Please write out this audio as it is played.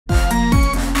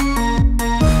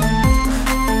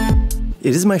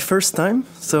It is my first time,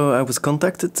 so I was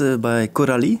contacted by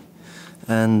Coralie,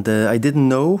 and I didn't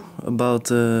know about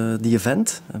the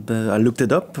event. But I looked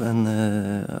it up, and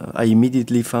I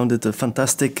immediately found it a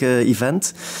fantastic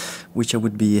event, which I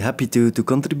would be happy to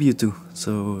contribute to.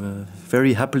 So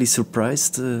very happily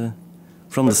surprised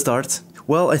from the start.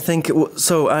 Well, I think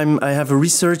so. I have a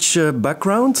research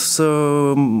background.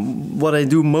 So what I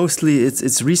do mostly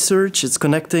it's research. It's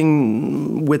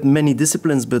connecting with many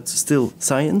disciplines, but still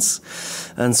science.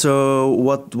 And so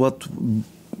what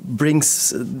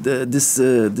brings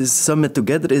this summit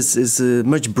together is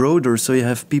much broader. So you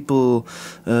have people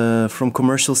from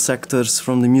commercial sectors,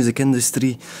 from the music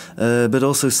industry, but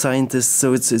also scientists.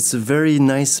 So it's a very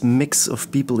nice mix of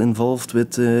people involved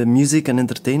with music and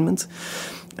entertainment.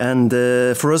 And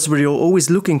for us, we're always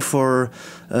looking for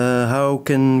how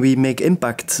can we make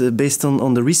impact based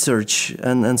on the research.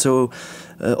 And so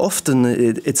often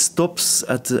it stops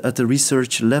at the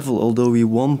research level, although we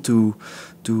want to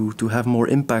have more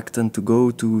impact and to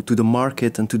go to the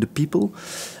market and to the people.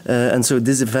 And so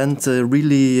this event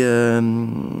really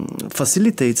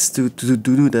facilitates to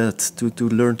do that, to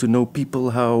learn to know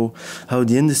people, how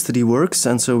the industry works,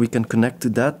 and so we can connect to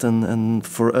that. And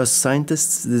for us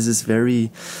scientists, this is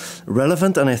very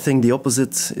relevant, and I think the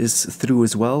opposite is true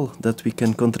as well, that we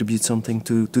can contribute something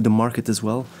to the market as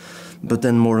well, but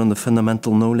then more on the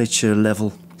fundamental knowledge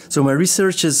level. So my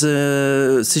research is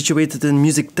situated in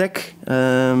music tech.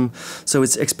 So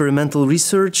it's experimental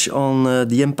research on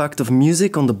the impact of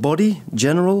music on the body,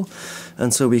 general.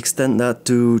 And so we extend that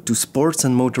to sports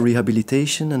and motor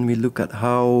rehabilitation, and we look at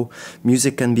how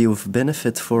music can be of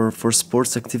benefit for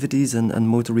sports activities and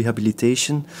motor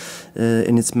rehabilitation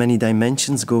in its many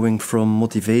dimensions, going from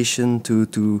motivation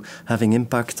to having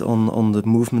impact on the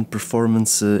movement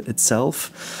performance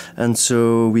itself. And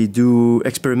so we do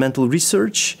experimental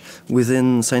research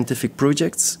within scientific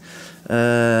projects.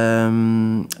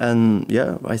 And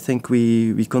yeah, I think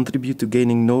we contribute to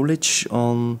gaining knowledge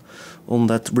on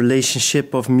that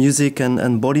relationship of music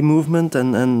and body movement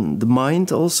and the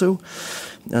mind also.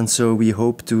 And so we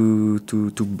hope to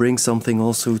bring something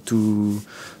also to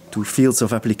fields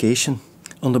of application.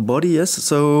 On the body, yes.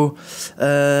 So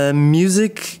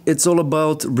music, it's all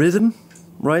about rhythm,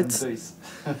 right? And pace.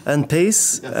 And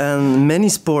pace. Yes. And many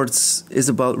sports is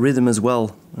about rhythm as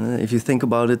well. If you think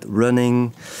about it,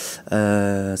 running,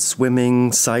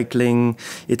 swimming, cycling,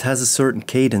 it has a certain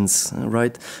cadence,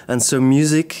 right? And so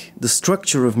music, the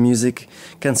structure of music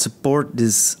can support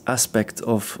this aspect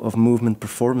of movement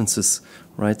performances,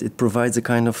 right? It provides a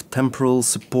kind of temporal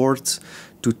support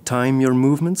to time your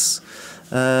movements.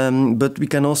 But we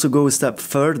can also go a step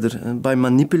further. By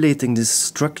manipulating this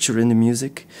structure in the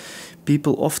music,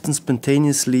 people often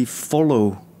spontaneously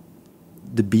follow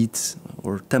the beat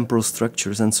or temporal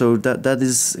structures, and so that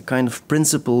is a kind of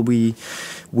principle we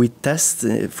test,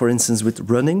 for instance, with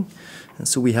running. And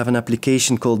so we have an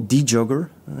application called DJogger,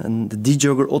 and the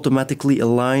DJogger automatically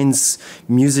aligns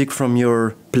music from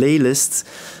your playlist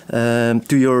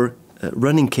to your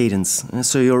running cadence. And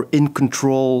so you're in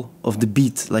control of the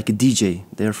beat like a DJ,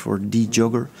 therefore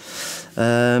DJogger.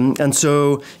 And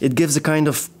so it gives a kind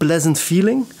of pleasant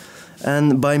feeling,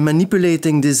 and by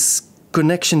manipulating this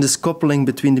connection, this coupling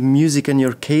between the music and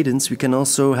your cadence, we can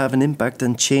also have an impact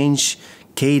and change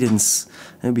cadence.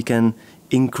 And we can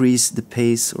increase the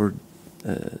pace or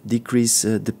decrease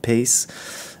the pace.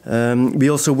 We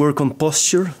also work on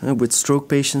posture with stroke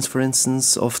patients, for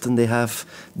instance. Often they have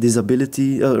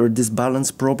disability or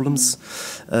disbalance problems.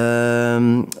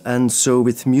 And so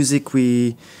with music,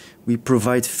 we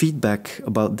provide feedback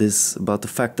about this, about the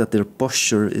fact that their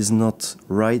posture is not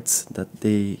right, that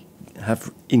they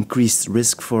have increased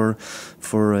risk for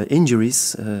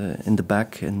injuries in the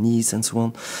back and knees and so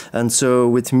on. And so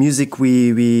with music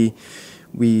we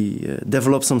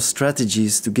develop some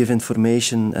strategies to give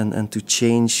information and to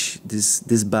change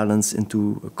this balance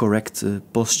into a correct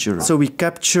posture. So we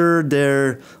capture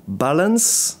their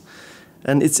balance.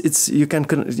 And you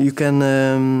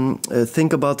can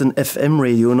think about an FM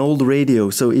radio, an old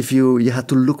radio. So if you had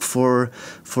to look for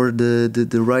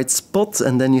the right spot,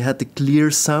 and then you had the clear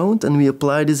sound, and we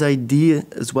apply this idea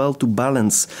as well to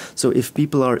balance. So if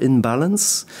people are in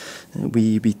balance,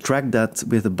 we track that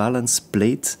with a balance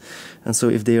plate, and so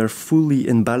if they are fully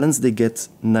in balance, they get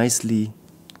nicely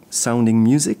sounding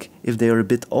music. If they are a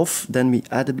bit off, then we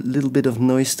add a little bit of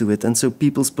noise to it, and so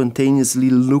people spontaneously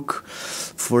look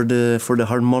for the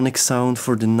harmonic sound,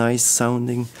 for the nice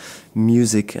sounding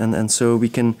music, and so we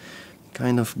can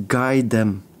kind of guide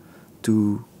them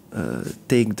to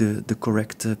take the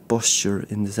correct posture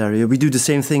in this area. We do the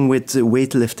same thing with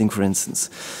weightlifting, for instance.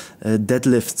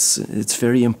 Deadlifts, it's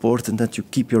very important that you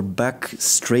keep your back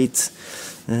straight.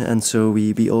 And so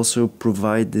we also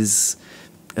provide this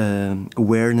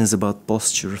awareness about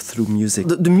posture through music.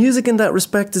 The music in that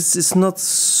respect is not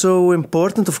so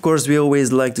important. Of course, we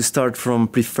always like to start from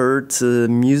preferred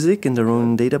music in their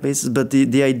own databases, but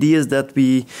the idea is that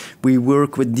we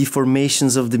work with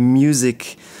deformations of the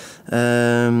music.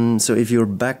 So if your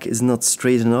back is not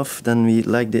straight enough, then we,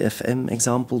 like the FM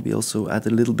example, we also add a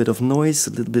little bit of noise, a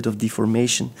little bit of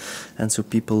deformation, and so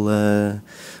people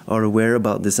are aware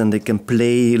about this and they can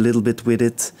play a little bit with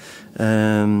it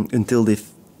until they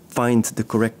find the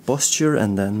correct posture,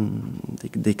 and then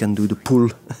they can do the pull.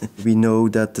 We know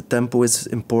that the tempo is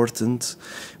important.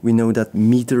 We know that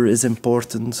meter is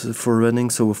important for running,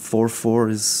 so a 4/4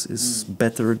 is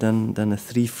better than a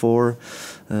 3/4.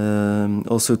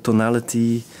 Also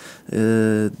tonality.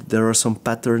 There are some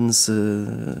patterns,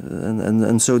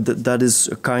 and so that is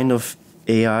a kind of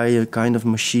AI, a kind of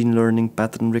machine learning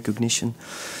pattern recognition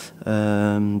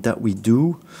that we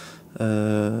do.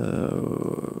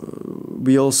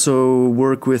 We also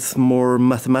work with more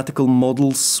mathematical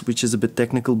models, which is a bit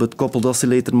technical, but coupled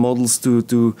oscillator models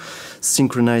to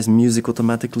synchronize music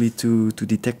automatically to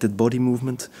detected body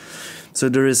movement. So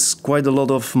there is quite a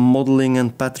lot of modeling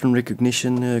and pattern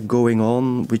recognition going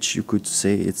on, which you could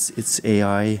say it's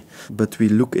AI. But we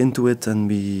look into it, and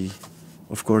we,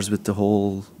 of course, with the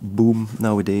whole boom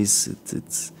nowadays,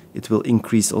 it will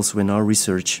increase also in our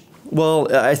research. Well,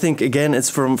 I think, again, it's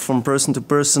from person to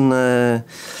person.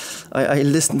 I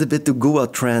listened a bit to Goa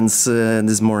trance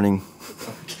this morning.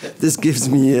 Okay. This gives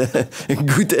me a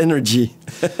good energy.